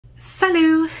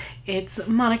Salut! It's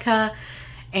Monica,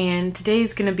 and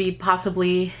today's gonna be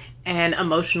possibly an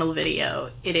emotional video.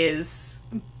 It has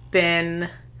been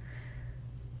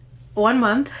 1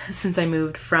 month since I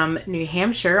moved from New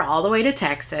Hampshire all the way to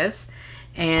Texas,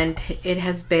 and it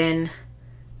has been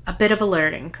a bit of a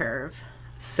learning curve.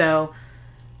 So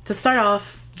to start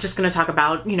off, just gonna talk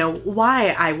about,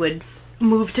 why I would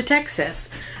move to Texas.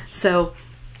 So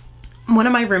one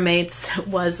of my roommates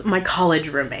was my college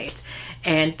roommate,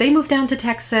 and they moved down to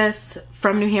Texas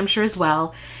from New Hampshire as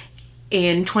well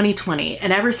in 2020.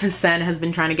 And ever since then has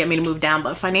been trying to get me to move down,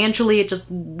 but financially it just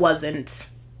wasn't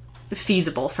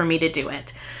feasible for me to do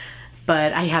it.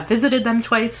 But I have visited them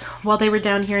twice while they were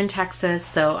down here in Texas,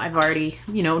 so I've already,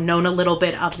 known a little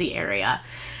bit of the area.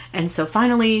 And so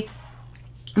finally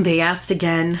they asked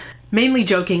again, mainly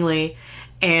jokingly,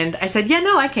 and I said, yeah,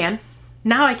 no, I can.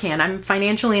 Now I can. I'm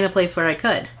financially in a place where I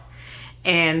could.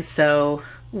 And so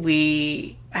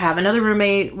we have another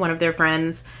roommate, one of their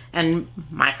friends, and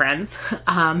my friends,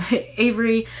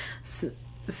 Avery.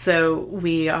 So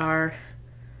we are,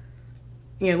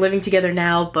 living together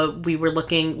now, but we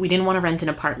didn't want to rent an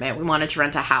apartment. We wanted to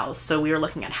rent a house. So we were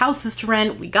looking at houses to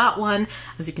rent. We got one.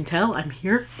 As you can tell, I'm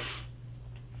here.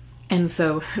 And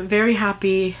so very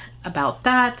happy about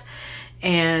that.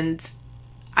 And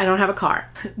I don't have a car.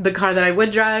 The car that I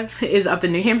would drive is up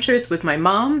in New Hampshire. It's with my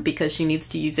mom because she needs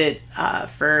to use it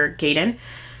for Caden.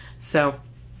 So,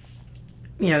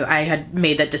 I had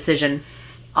made that decision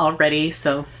already,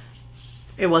 so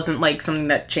it wasn't like something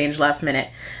that changed last minute.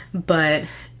 But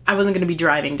I wasn't going to be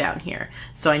driving down here,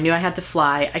 so I knew I had to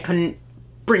fly. I couldn't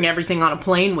bring everything on a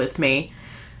plane with me.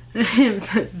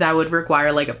 That would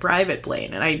require like a private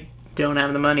plane, and I don't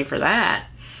have the money for that.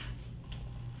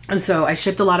 And so I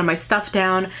shipped a lot of my stuff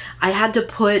down. I had to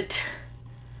put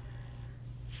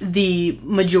the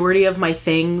majority of my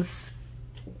things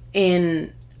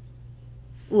in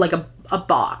like a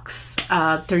box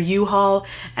through U-Haul,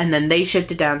 and then they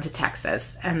shipped it down to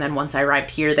Texas. And then once I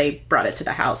arrived here, they brought it to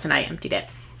the house and I emptied it.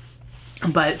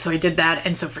 But so I did that.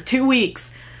 And so for 2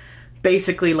 weeks,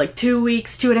 basically like 2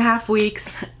 weeks, 2.5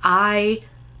 weeks, I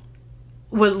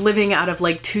was living out of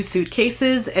like 2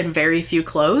 suitcases and very few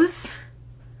clothes.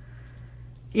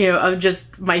 Of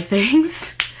just my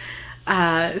things.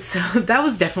 So that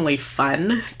was definitely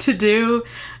fun to do.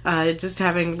 Just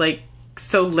having like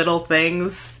so little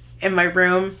things in my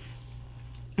room.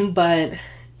 But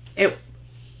it,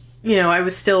 I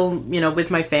was still,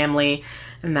 with my family,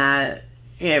 and that,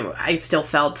 I still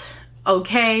felt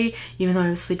okay, even though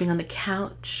I was sleeping on the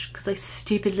couch because I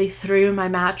stupidly threw my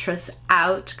mattress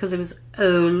out because it was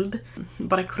old.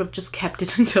 But I could have just kept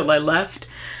it until I left.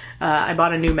 I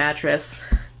bought a new mattress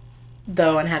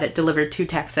though and had it delivered to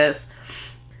Texas.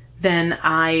 Then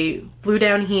I flew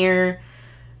down here.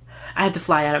 I had to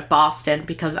fly out of Boston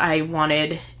because I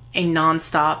wanted a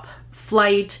non-stop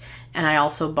flight, and I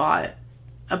also bought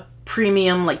a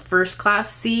premium like first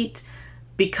class seat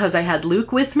because I had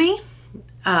Luke with me,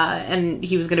 and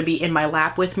he was going to be in my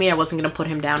lap with me. I wasn't going to put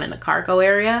him down in the cargo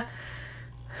area.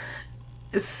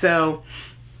 So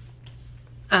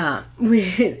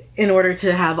in order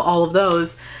to have all of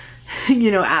those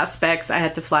aspects, I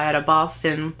had to fly out of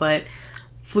Boston, but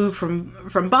flew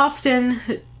from Boston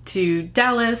to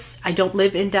Dallas. I don't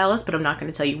live in Dallas, but I'm not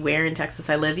going to tell you where in Texas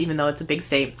I live, even though it's a big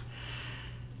state.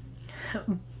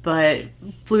 But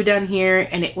flew down here,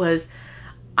 and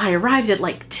I arrived at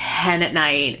like 10 at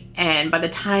night, and by the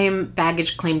time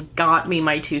baggage claim got me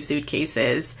my 2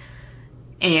 suitcases,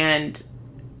 and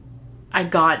I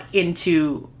got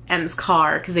into M's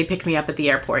car because they picked me up at the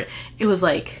airport, it was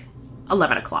like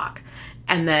 11 o'clock.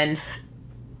 And then,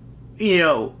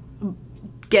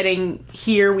 getting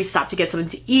here, we stopped to get something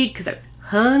to eat because I was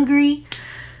hungry.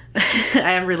 I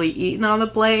haven't really eaten on the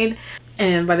plane.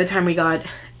 And by the time we got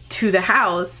to the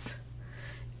house,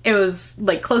 it was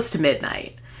like close to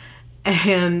midnight.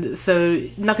 And so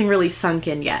nothing really sunk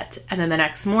in yet. And then the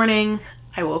next morning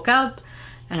I woke up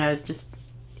and I was just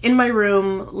in my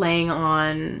room laying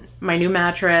on my new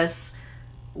mattress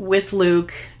with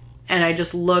Luke, and I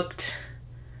just looked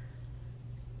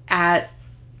at,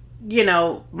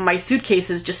 my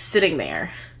suitcases just sitting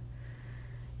there.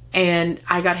 And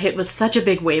I got hit with such a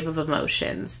big wave of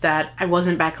emotions that I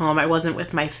wasn't back home. I wasn't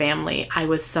with my family. I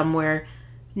was somewhere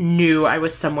new. I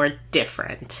was somewhere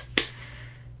different.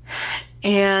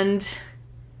 And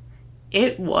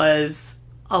it was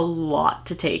a lot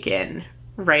to take in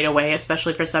right away,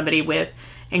 especially for somebody with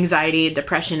anxiety,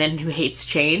 depression, and who hates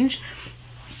change,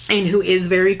 and who is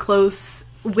very close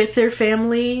with their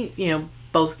family,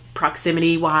 both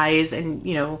proximity wise and,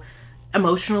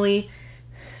 emotionally.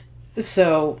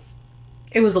 So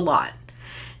it was a lot.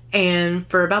 And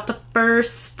for about the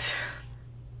first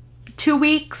 2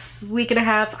 weeks, week and a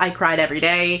half, I cried every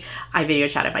day. I video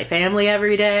chatted my family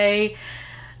every day.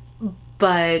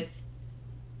 But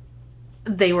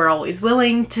they were always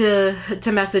willing to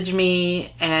message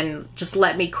me and just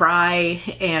let me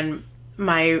cry. And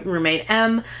my roommate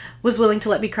M was willing to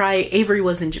let me cry. Avery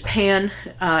was in Japan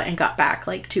and got back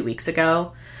like 2 weeks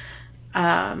ago,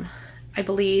 I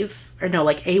believe, or no,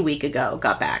 like a week ago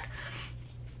got back.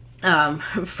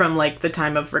 From like the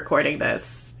time of recording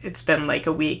this, it's been like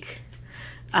a week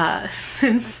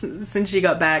since she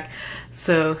got back.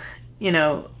 So, you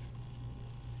know,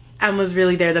 Em was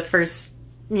really there the first,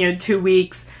 2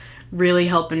 weeks, really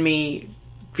helping me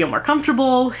feel more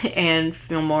comfortable and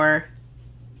feel more,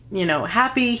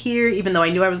 happy here, even though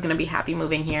I knew I was going to be happy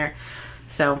moving here.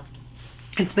 So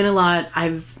it's been a lot.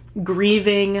 I'm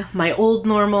grieving my old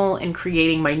normal and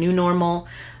creating my new normal.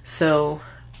 So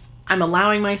I'm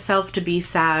allowing myself to be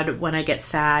sad when I get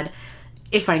sad.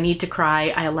 If I need to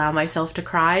cry, I allow myself to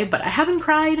cry, but I haven't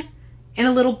cried in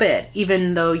a little bit,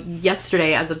 even though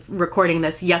yesterday, as of recording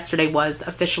this, yesterday was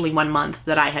officially 1 month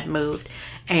that I had moved,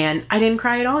 and I didn't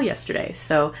cry at all yesterday,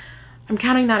 so I'm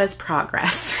counting that as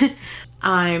progress.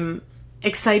 I'm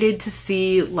excited to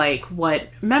see like what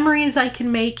memories I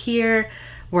can make here.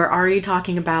 We're already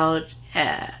talking about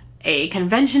a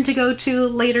convention to go to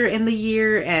later in the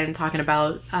year and talking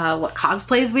about what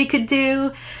cosplays we could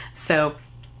do. So,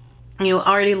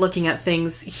 already looking at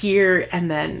things here,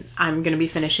 and then I'm going to be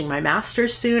finishing my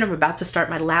master's soon. I'm about to start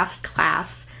my last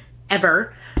class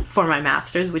ever for my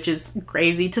master's, which is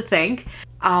crazy to think.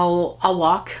 I'll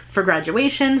walk for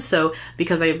graduation, so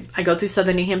because I go through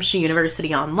Southern New Hampshire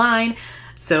University online,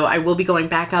 so I will be going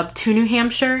back up to New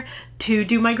Hampshire to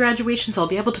do my graduation, so I'll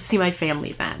be able to see my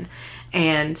family then.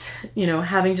 And,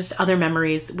 having just other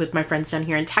memories with my friends down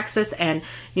here in Texas, and,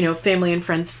 family and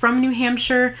friends from New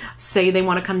Hampshire say they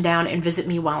want to come down and visit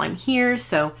me while I'm here.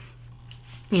 So,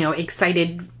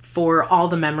 excited for all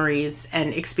the memories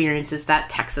and experiences that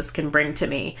Texas can bring to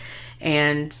me.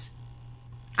 And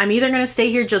I'm either going to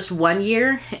stay here just 1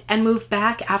 year and move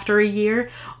back after a year,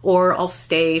 or I'll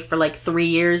stay for like 3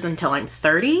 years until I'm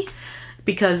 30,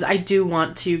 because I do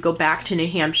want to go back to New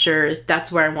Hampshire. That's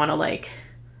where I want to like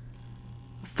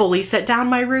fully set down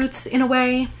my roots in a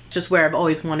way, just where I've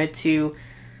always wanted to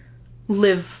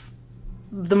live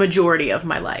the majority of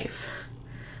my life.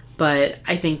 But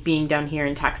I think being down here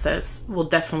in Texas will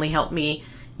definitely help me,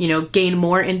 gain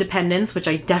more independence, which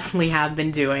I definitely have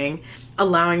been doing,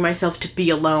 allowing myself to be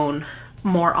alone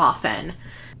more often.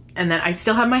 And then I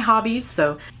still have my hobbies,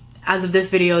 so as of this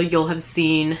video, you'll have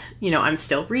seen, I'm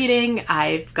still reading.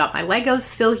 I've got my Legos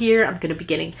still here. I'm going to be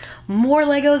getting more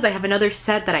Legos. I have another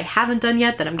set that I haven't done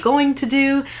yet that I'm going to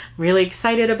do. I'm really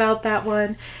excited about that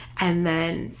one. And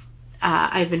then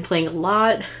I've been playing a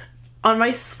lot on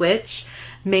my Switch,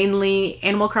 mainly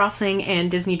Animal Crossing and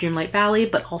Disney Dreamlight Valley,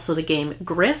 but also the game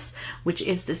Gris, which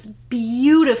is this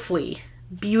beautifully,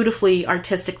 beautifully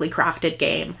artistically crafted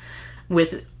game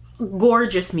with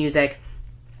gorgeous music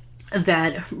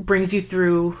that brings you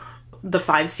through the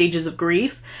 5 stages of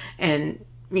grief, and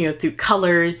through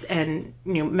colors and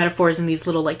metaphors and these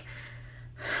little like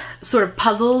sort of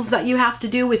puzzles that you have to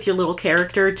do with your little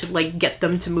character to like get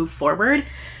them to move forward.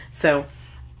 So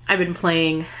I've been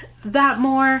playing that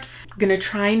more. I'm gonna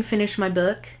try and finish my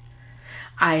book.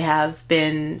 I have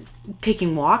been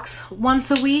taking walks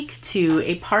once a week to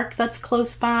a park that's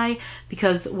close by,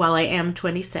 because while I am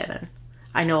 27,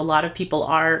 I know a lot of people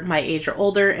are my age or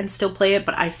older and still play it,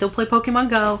 but I still play Pokemon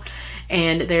Go,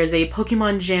 and there's a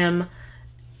Pokemon gym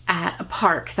at a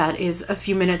park that is a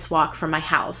few minutes walk from my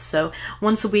house. So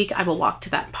once a week I will walk to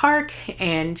that park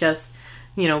and just,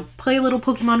 play a little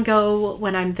Pokemon Go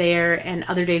when I'm there, and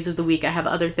other days of the week I have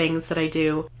other things that I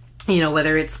do,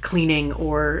 whether it's cleaning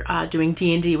or doing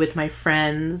D&D with my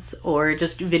friends, or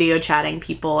just video chatting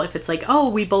people. If it's like, oh,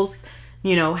 we both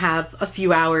have a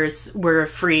few hours, we're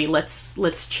free,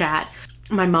 let's chat.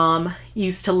 My mom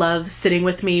used to love sitting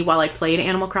with me while I played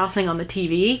Animal Crossing on the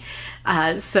TV.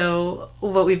 So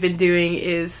what we've been doing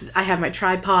is I have my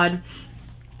tripod,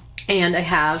 and I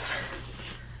have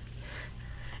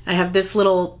this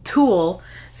little tool.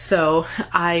 So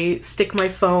I stick my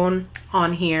phone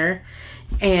on here,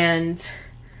 and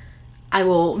I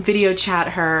will video chat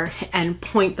her and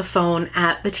point the phone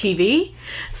at the TV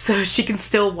so she can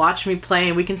still watch me play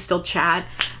and we can still chat.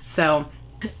 So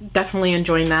definitely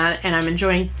enjoying that. And I'm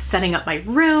enjoying setting up my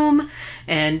room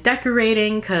and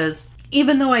decorating, because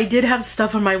even though I did have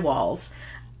stuff on my walls,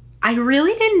 I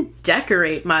really didn't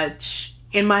decorate much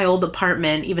in my old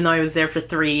apartment. Even though I was there for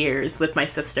 3 years with my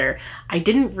sister, I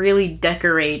didn't really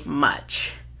decorate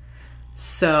much.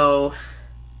 So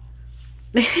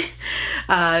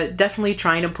Definitely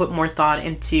trying to put more thought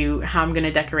into how I'm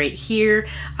gonna decorate here.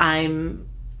 I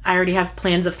already have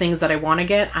plans of things that I want to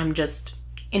get. I'm just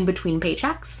in between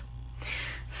paychecks.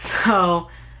 So,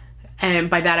 and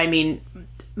by that I mean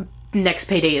next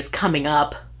payday is coming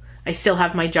up. I still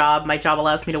have my job. My job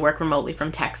allows me to work remotely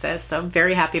from Texas, so I'm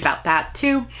very happy about that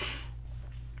too.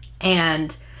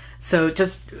 And so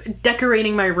just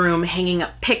decorating my room, hanging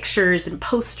up pictures and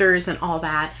posters and all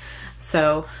that.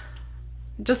 So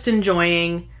just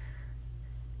enjoying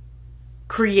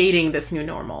creating this new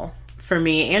normal for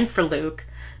me and for Luke,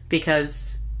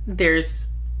 because there's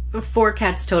 4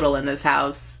 cats total in this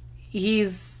house.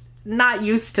 He's not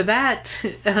used to that.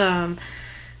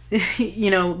 You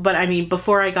know, but I mean,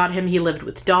 before I got him, he lived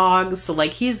with dogs. So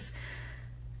like he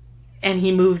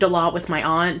moved a lot with my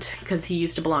aunt because he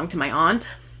used to belong to my aunt.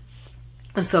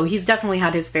 So he's definitely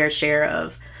had his fair share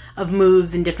of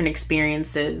moves and different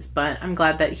experiences, but I'm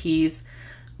glad that he's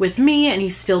with me and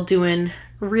he's still doing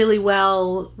really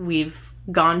well. We've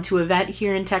gone to a vet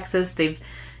here in Texas.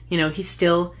 You know, he's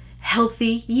still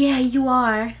healthy. Yeah, you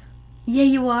are. Yeah,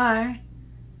 you are.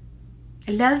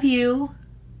 I love you.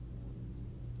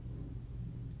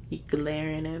 You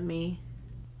glaring at me.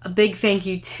 A big thank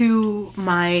you to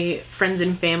my friends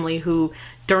and family who,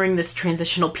 during this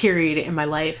transitional period in my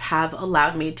life, have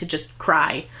allowed me to just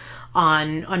cry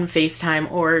on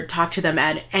FaceTime or talk to them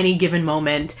at any given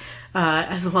moment,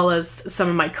 as well as some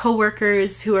of my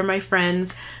coworkers who are my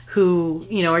friends who,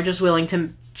 you know, are just willing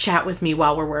to chat with me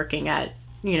while we're working at,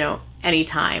 you know, any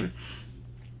time.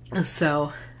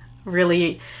 So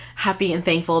really happy and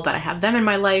thankful that I have them in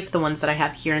my life, the ones that I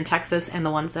have here in Texas and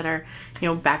the ones that are, you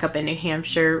know, back up in New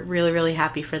Hampshire. Really, really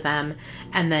happy for them.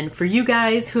 And then for you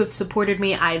guys who have supported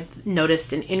me, I've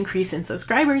noticed an increase in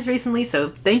subscribers recently, so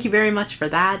thank you very much for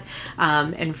that,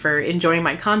 and for enjoying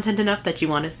my content enough that you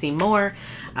want to see more.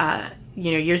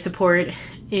 You know, your support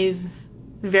is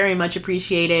very much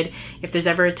appreciated. If there's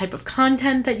ever a type of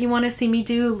content that you want to see me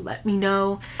do, let me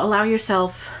know. Allow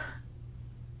yourself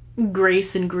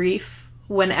grace and grief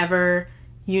whenever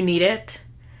you need it,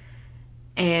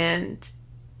 and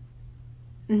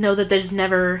know that there's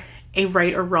never a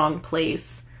right or wrong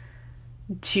place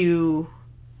to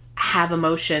have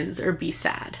emotions or be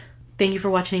sad. Thank you for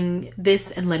watching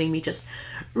this and letting me just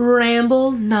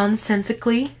ramble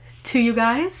nonsensically to you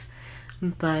guys.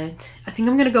 But I think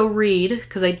I'm gonna go read,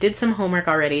 because I did some homework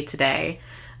already today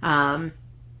for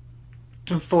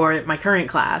my current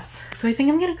class. So I think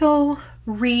I'm gonna go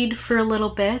read for a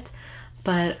little bit,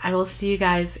 but I will see you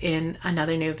guys in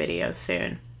another new video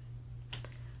soon.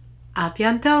 A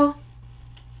pianto!